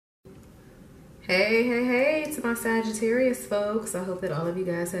Hey to my Sagittarius folks. I hope that all of you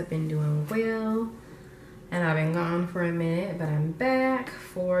guys have been doing well. And I've been gone for a minute, but I'm back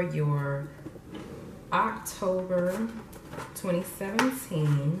for your October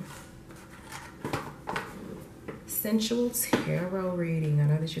 2017 Sensual Tarot reading. I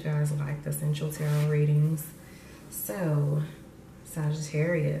know that you guys like the Sensual Tarot readings. So,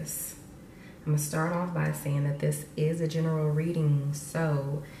 Sagittarius, I'm going to start off by saying that this is a general reading,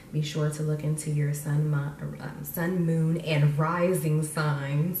 so be sure to look into your sun, moon, and rising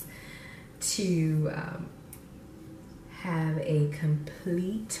signs to have a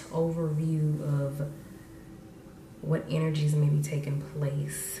complete overview of what energies may be taking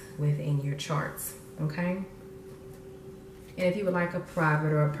place within your charts, okay? And if you would like a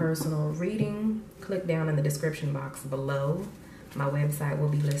private or a personal reading, click down in the description box below. My website will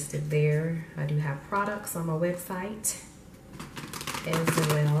be listed there. I do have products on my website as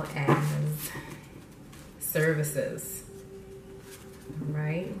well as services. All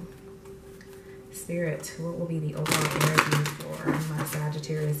right. Spirit, what will be the overall energy for my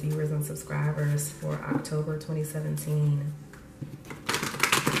Sagittarius viewers and subscribers for October 2017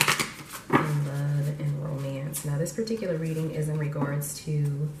 in love and romance? Now, this particular reading is in regards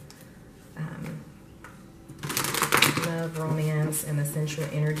to love, romance, and the sensual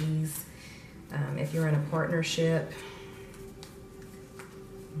energies. If you're in a partnership,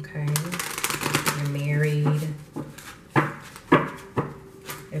 okay, if you're married,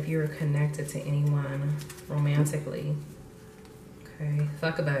 if you're connected to anyone romantically, okay,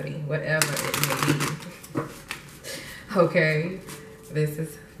 fuck a buddy, whatever it may be, okay, this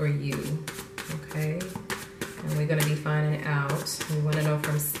is for you, okay? And we're going to be finding out, we want to know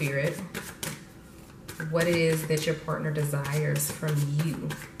from Spirit what it is that your partner desires from you,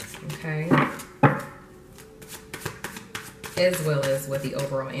 okay? As well as what the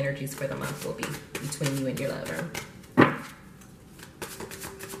overall energies for the month will be between you and your lover.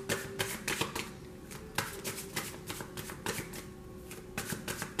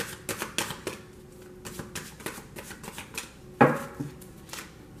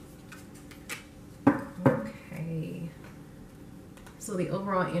 So the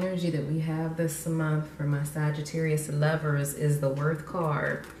overall energy that we have this month for my Sagittarius lovers is the Worth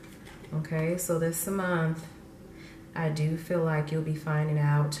card. Okay, so this month, I do feel like you'll be finding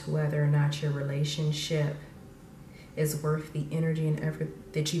out whether or not your relationship is worth the energy and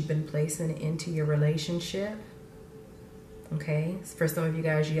effort that you've been placing into your relationship. Okay, for some of you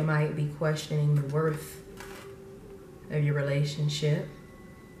guys, you might be questioning the worth of your relationship.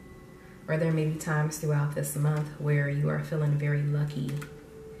 Or there may be times throughout this month where you are feeling very lucky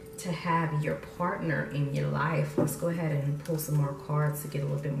to have your partner in your life. Let's go ahead and pull some more cards to get a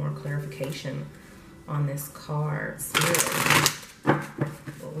little bit more clarification on this card. Spirit,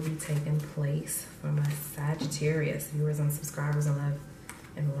 what will be taking place for my Sagittarius viewers and subscribers in love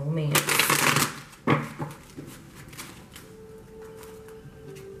and romance?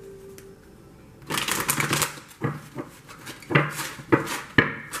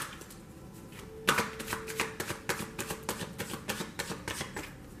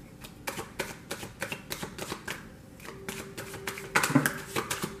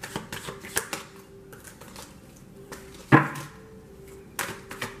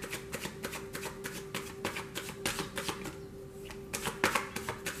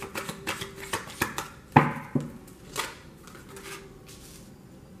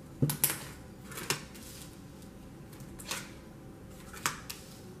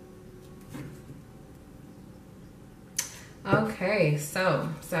 Okay, so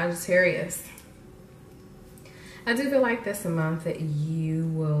Sagittarius, I do feel like this month that you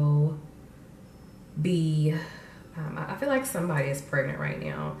will be, I feel like somebody is pregnant right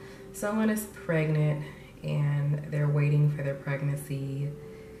now. Someone is pregnant and they're waiting for their pregnancy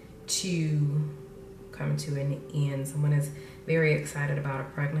to come to an end. Someone is very excited about a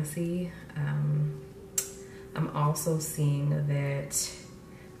pregnancy. I'm also seeing that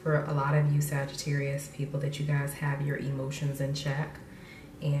for a lot of you Sagittarius people, that you guys have your emotions in check,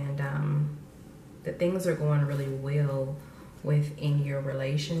 and that things are going really well within your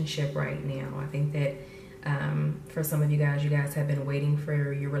relationship right now. I think that for some of you guys have been waiting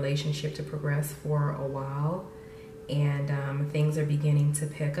for your relationship to progress for a while, and things are beginning to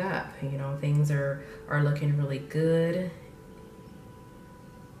pick up. You know, things are looking really good.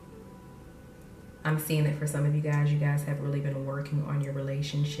 I'm seeing that for some of you guys have really been working on your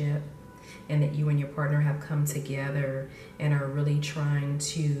relationship, and that you and your partner have come together and are really trying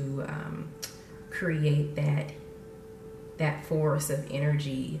to create that force of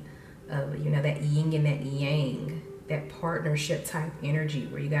energy of, you know, that yin and that yang that partnership type energy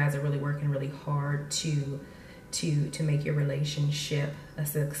where you guys are really working really hard to make your relationship a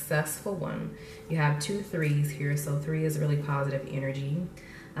successful one. You have 2 3s here, so 3 is really positive energy.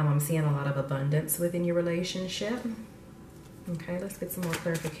 I'm seeing a lot of abundance within your relationship. Okay, let's get some more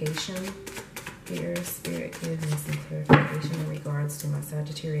clarification here. Spirit, give me some clarification in regards to my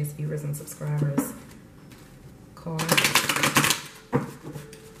Sagittarius viewers and subscribers. Card.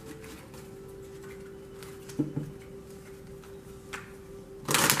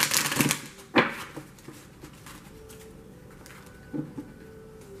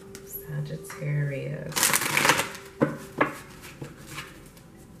 Sagittarius.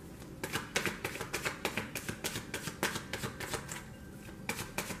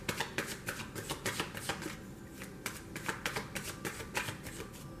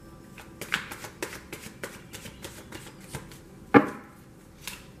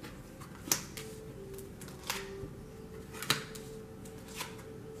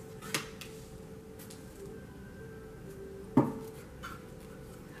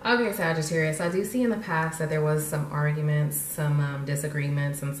 Okay, Sagittarius, I do see in the past that there was some arguments, some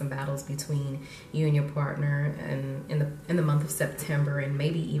disagreements, and some battles between you and your partner, and in the month of September, and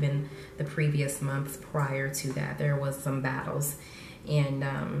maybe even the previous months prior to that, there was some battles. And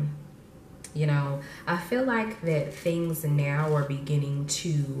you know, I feel like that things now are beginning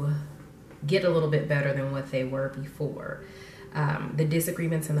to get a little bit better than what they were before. The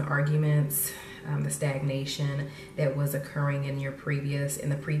disagreements and the arguments, the stagnation that was occurring in the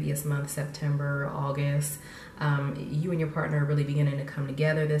previous month, September, August, you and your partner are really beginning to come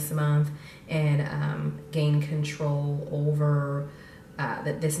together this month and gain control over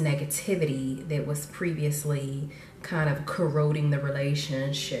this negativity that was previously kind of corroding the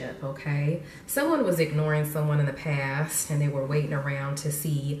relationship. Okay, someone was ignoring someone in the past and they were waiting around to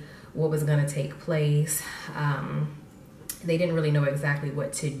see what was going to take place. They didn't really know exactly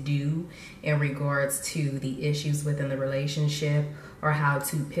what to do in regards to the issues within the relationship or how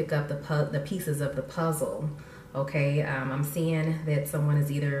to pick up the pieces of the puzzle. Okay, I'm seeing that someone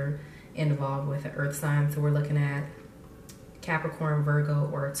is either involved with an earth sign, so we're looking at Capricorn,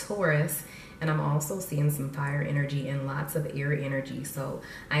 Virgo, or Taurus. And I'm also seeing some fire energy and lots of air energy. So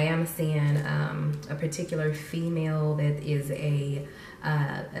I am seeing a particular female that is a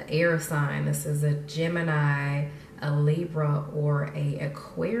air sign. This is a Gemini, a Libra, or a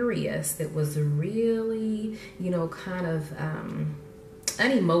Aquarius that was really, you know, kind of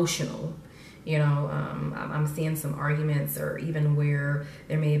unemotional. You know, I'm seeing some arguments, or even where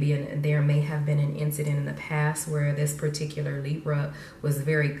there may have been an incident in the past where this particular Libra was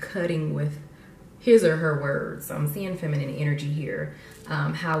very cutting with his or her words. I'm seeing feminine energy here.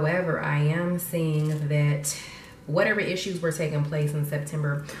 However, I am seeing that whatever issues were taking place in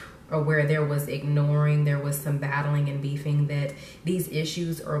September, or where there was ignoring, there was some battling and beefing, that these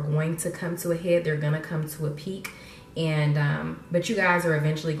issues are going to come to a head. They're going to come to a peak. And but you guys are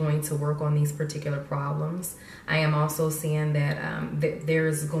eventually going to work on these particular problems. I am also seeing that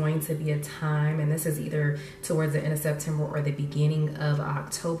there's going to be a time, and this is either towards the end of September or the beginning of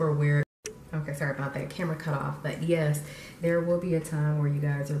October, where, okay, sorry about that, camera cut off, but yes, there will be a time where you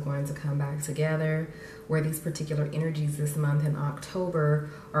guys are going to come back together, where these particular energies this month in October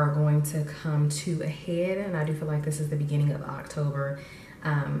are going to come to a head. And I do feel like this is the beginning of October,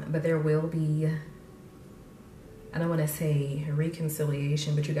 but there will be, I don't want to say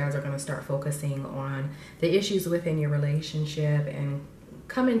reconciliation, but you guys are going to start focusing on the issues within your relationship and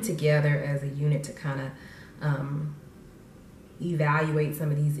coming together as a unit to kind of evaluate some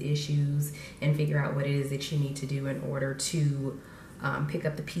of these issues and figure out what it is that you need to do in order to pick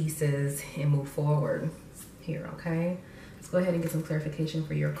up the pieces and move forward here. Okay, let's go ahead and get some clarification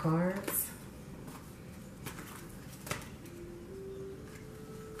for your cards.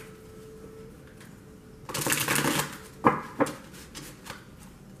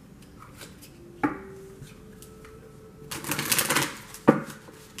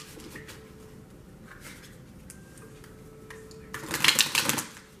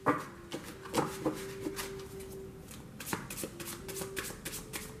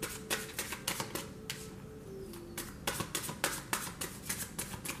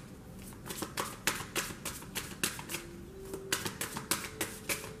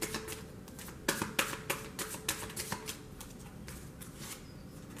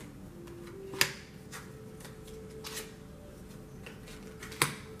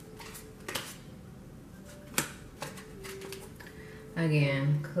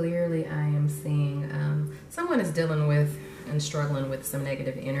 Again, clearly I am seeing someone is dealing with and struggling with some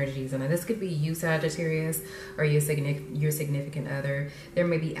negative energies. And this could be you, Sagittarius, or your significant other. There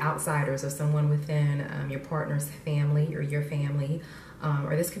may be outsiders or someone within your partner's family or your family.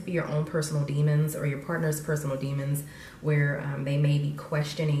 Or this could be your own personal demons or your partner's personal demons, where they may be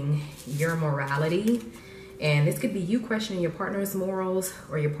questioning your morality. And this could be you questioning your partner's morals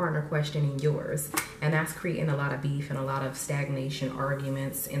or your partner questioning yours. And that's creating a lot of beef and a lot of stagnation,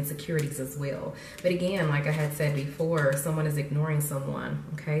 arguments, insecurities as well. But again, like I had said before, someone is ignoring someone,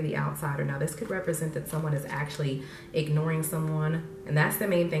 okay? The outsider. Now, this could represent that someone is actually ignoring someone. And that's the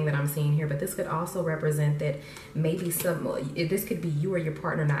main thing that I'm seeing here. But this could also represent that maybe this could be you or your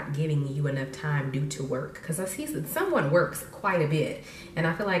partner not giving you enough time due to work. Because I see that someone works quite a bit. And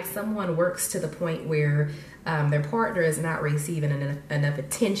I feel like someone works to the point where their partner is not receiving enough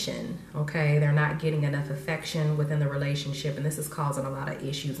attention, okay? They're not getting enough affection within the relationship, and this is causing a lot of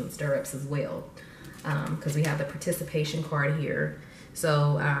issues and stir-ups as well, because we have the participation card here.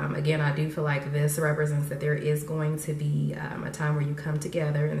 So again, I do feel like this represents that there is going to be a time where you come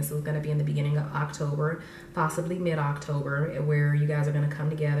together, and this is going to be in the beginning of October, possibly mid-October, where you guys are going to come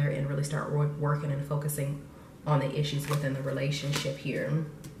together and really start working and focusing on the issues within the relationship here.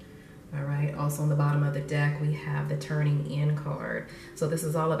 All right, also on the bottom of the deck, we have the turning in card. So this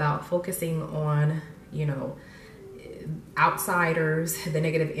is all about focusing on, you know, outsiders, the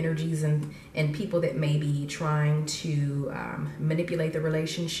negative energies and people that may be trying to manipulate the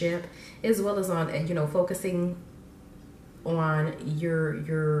relationship, as well as on, you know, focusing on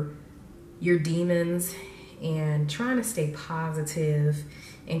your demons and trying to stay positive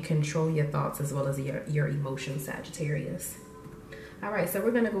and control your thoughts as well as your emotions, Sagittarius. All right, so we're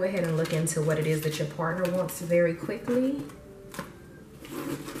going to go ahead and look into what it is that your partner wants very quickly.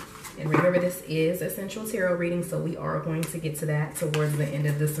 And remember, this is a Sensual Tarot reading, so we are going to get to that towards the end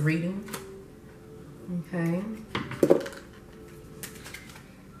of this reading. Okay.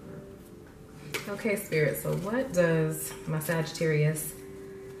 Okay, Spirit, so what does my Sagittarius,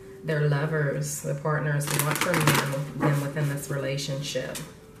 their lovers, the partners, want from them within this relationship?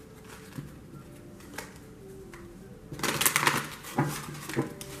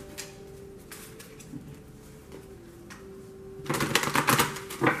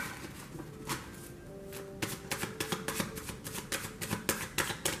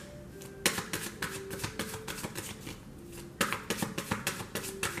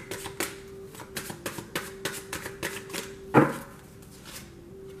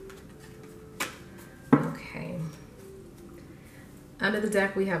 Under the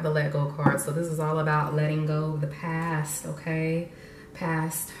deck, we have the let go card. So this is all about letting go of the past, okay?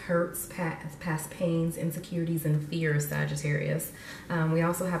 Past hurts, past pains, insecurities, and fears, Sagittarius. We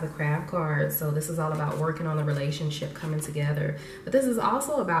also have the crab card. So this is all about working on the relationship, coming together. But this is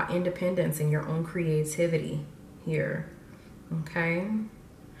also about independence and your own creativity here, okay?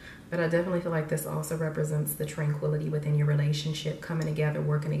 But I definitely feel like this also represents the tranquility within your relationship, coming together,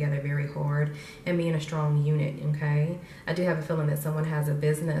 working together very hard, and being a strong unit, okay? I do have a feeling that someone has a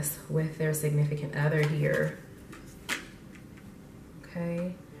business with their significant other here.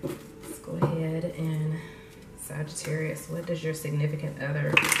 Okay, let's go ahead and Sagittarius, what does your significant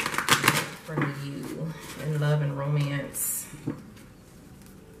other want from you in love and romance?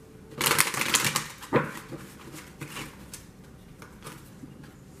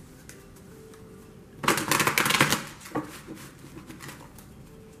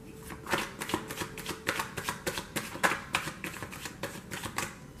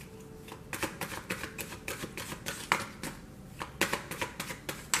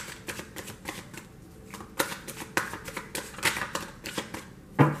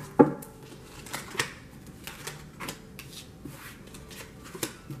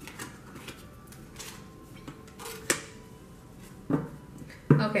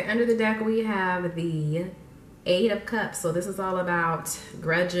 Okay, under the deck, we have the Eight of Cups. So this is all about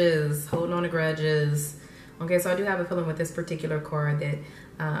grudges, holding on to grudges. Okay, so I do have a feeling with this particular card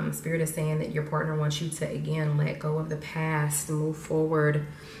that Spirit is saying that your partner wants you to, again, let go of the past, move forward.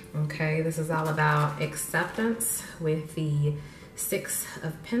 Okay, this is all about acceptance with the Six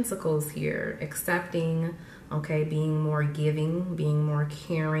of Pentacles here. Accepting, okay, being more giving, being more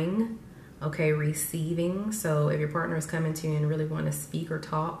caring. Okay, receiving. So if your partner is coming to you and really want to speak or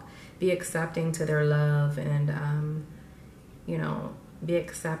talk, be accepting to their love and, you know, be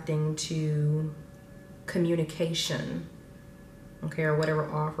accepting to communication, okay, or whatever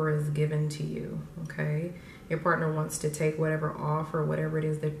offer is given to you, okay? Your partner wants to take whatever offer, whatever it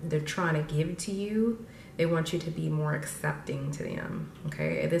is that they're trying to give to you. They want you to be more accepting to them,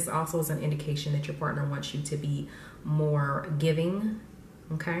 okay? This also is an indication that your partner wants you to be more giving,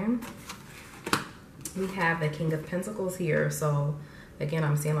 okay? We have the King of Pentacles here. So again,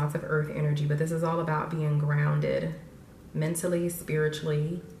 I'm seeing lots of earth energy, but this is all about being grounded mentally,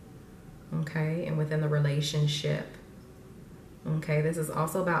 spiritually, okay, and within the relationship. Okay, this is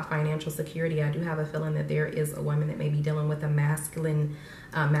also about financial security. I do have a feeling that there is a woman that may be dealing with a masculine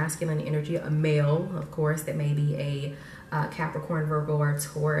energy, a male, of course, that may be a Capricorn, Virgo, or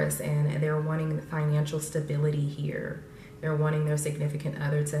Taurus, and they're wanting financial stability here. They're wanting their significant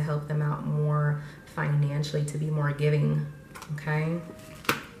other to help them out more financially, to be more giving, okay?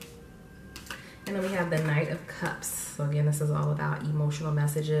 And then we have the Knight of Cups. So again, this is all about emotional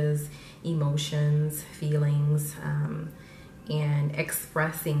messages, emotions, feelings, and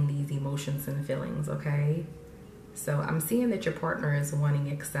expressing these emotions and feelings, okay? So I'm seeing that your partner is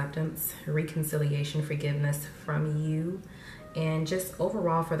wanting acceptance, reconciliation, forgiveness from you, and just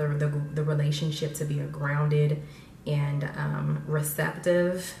overall for the relationship to be a grounded and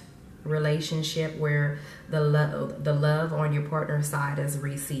receptive relationship where the love on your partner's side is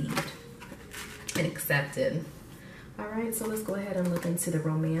received and accepted. All right, so let's go ahead and look into the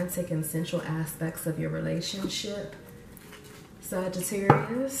romantic and sensual aspects of your relationship,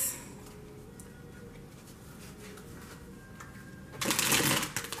 Sagittarius.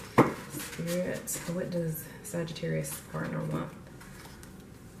 Spirit, what does Sagittarius partner want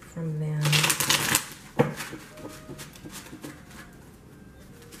from them?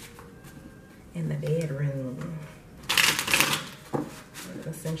 In the bedroom.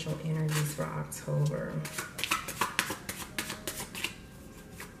 Essential energies for October.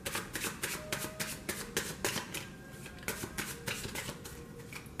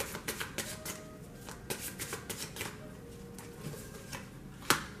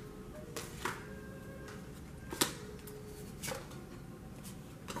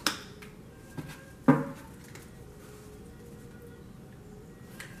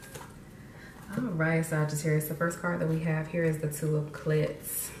 Right, Sagittarius, the first card that we have here is the Two of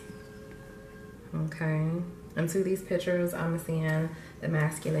Clits. Okay, and to these pictures, I'm seeing the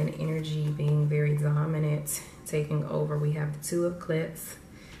masculine energy being very dominant, taking over. We have the Two of Clits,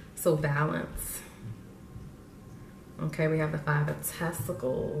 so balance. Okay, we have the Five of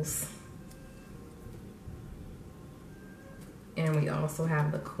Testicles. And we also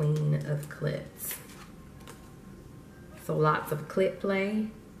have the Queen of Clits. So lots of clit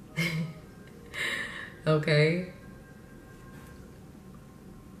play. Okay.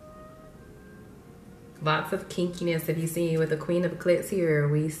 Lots of kinkiness. If you see with the Queen of Clits here,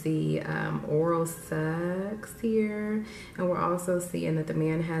 we see oral sex here. And we're also seeing that the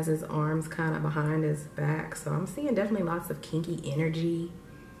man has his arms kind of behind his back. So I'm seeing definitely lots of kinky energy.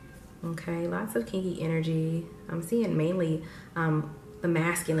 Okay, lots of kinky energy. I'm seeing mainly the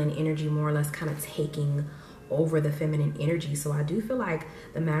masculine energy more or less kind of taking over the feminine energy. So I do feel like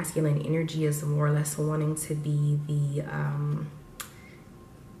the masculine energy is more or less wanting to be the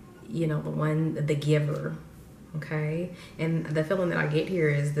you know, the giver. Okay, and the feeling that I get here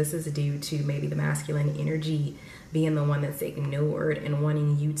is this is due to maybe the masculine energy being the one that's ignored and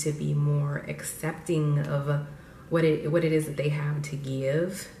wanting you to be more accepting of what it is that they have to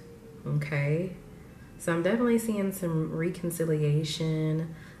give. Okay, so I'm definitely seeing some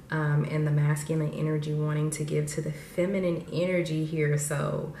reconciliation and the masculine energy wanting to give to the feminine energy here.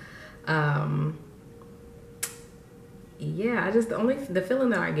 So yeah, the feeling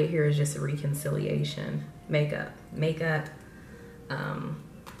that I get here is just a reconciliation, makeup,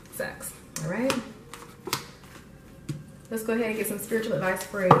 sex. All right, let's go ahead and get some spiritual advice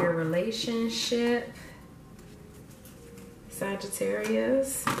for your relationship,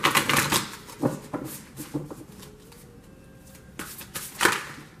 Sagittarius.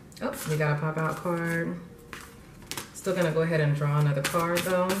 Oh, we got a pop out card. Still gonna go ahead and draw another card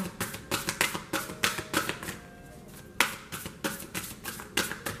though.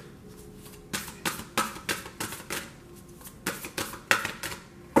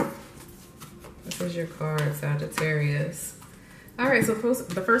 This is your card, Sagittarius. All right, so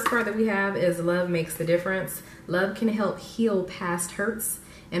the first card that we have is Love Makes the Difference. Love can help heal past hurts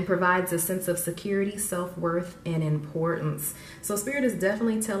and provides a sense of security, self-worth, and importance. So Spirit is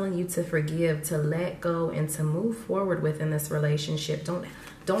definitely telling you to forgive, to let go, and to move forward within this relationship.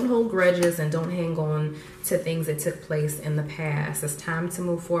 Don't hold grudges and don't hang on to things that took place in the past. It's time to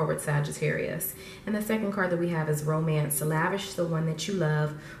move forward, Sagittarius. And the second card that we have is Romance. Lavish the one that you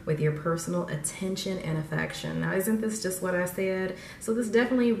love with your personal attention and affection. Now, isn't this just what I said? So this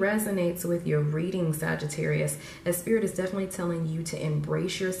definitely resonates with your reading, Sagittarius, as Spirit is definitely telling you to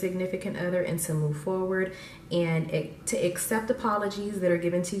embrace your significant other and to move forward and to accept apologies that are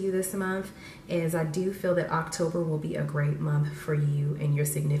given to you this month, as I do feel that October will be a great month for you and your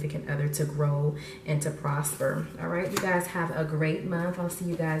significant other to grow and to prosper. All right, you guys have a great month. I'll see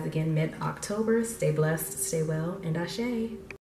you guys again mid-October. Stay blessed, stay well, and ashe.